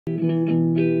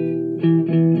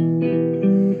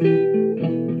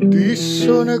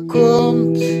Sonne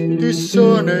kommt, die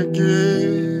Sonne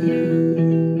geht.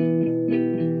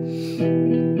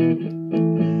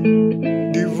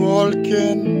 Die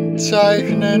Wolken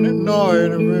zeichnen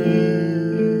neuen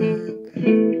Weg.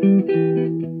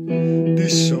 Die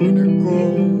Sonne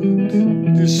kommt,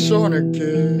 die Sonne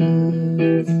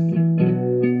geht.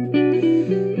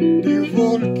 Die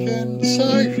Wolken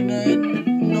zeichnen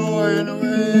neuen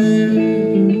Weg.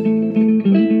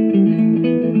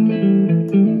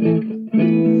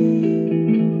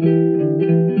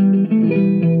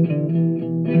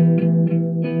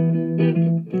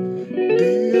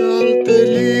 Die alte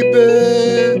Liebe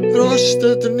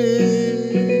rostet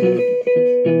nicht.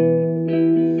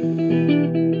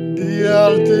 Die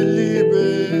alte Liebe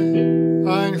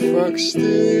einfach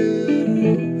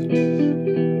stirbt.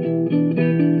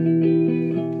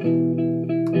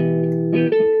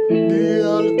 Die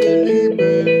alte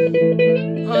Liebe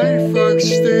einfach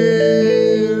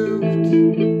stirbt.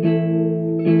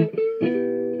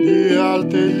 Die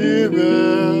alte Liebe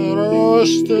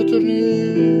rostet nicht.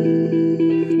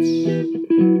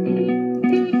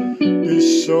 Die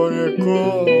Sonne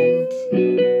kommt,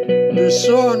 die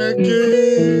Sonne geht.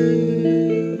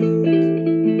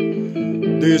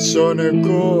 Die Sonne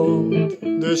kommt,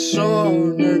 die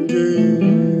Sonne geht.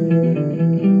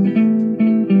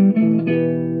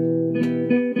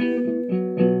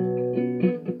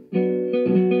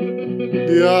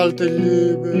 Die alte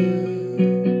Liebe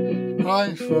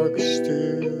einfach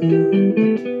stirbt.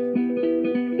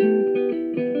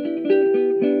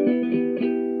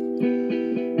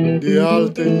 Die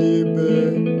alte Liebe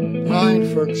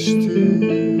einfach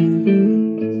stirbt.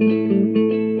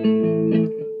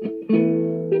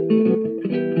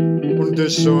 Und die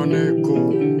Sonne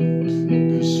kommt,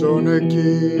 die Sonne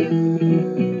geht.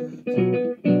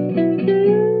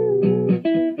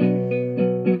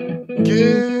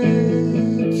 Geht,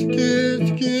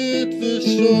 die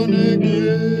Sonne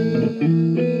geht.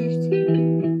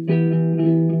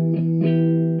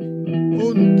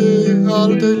 Und die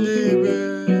alte Liebe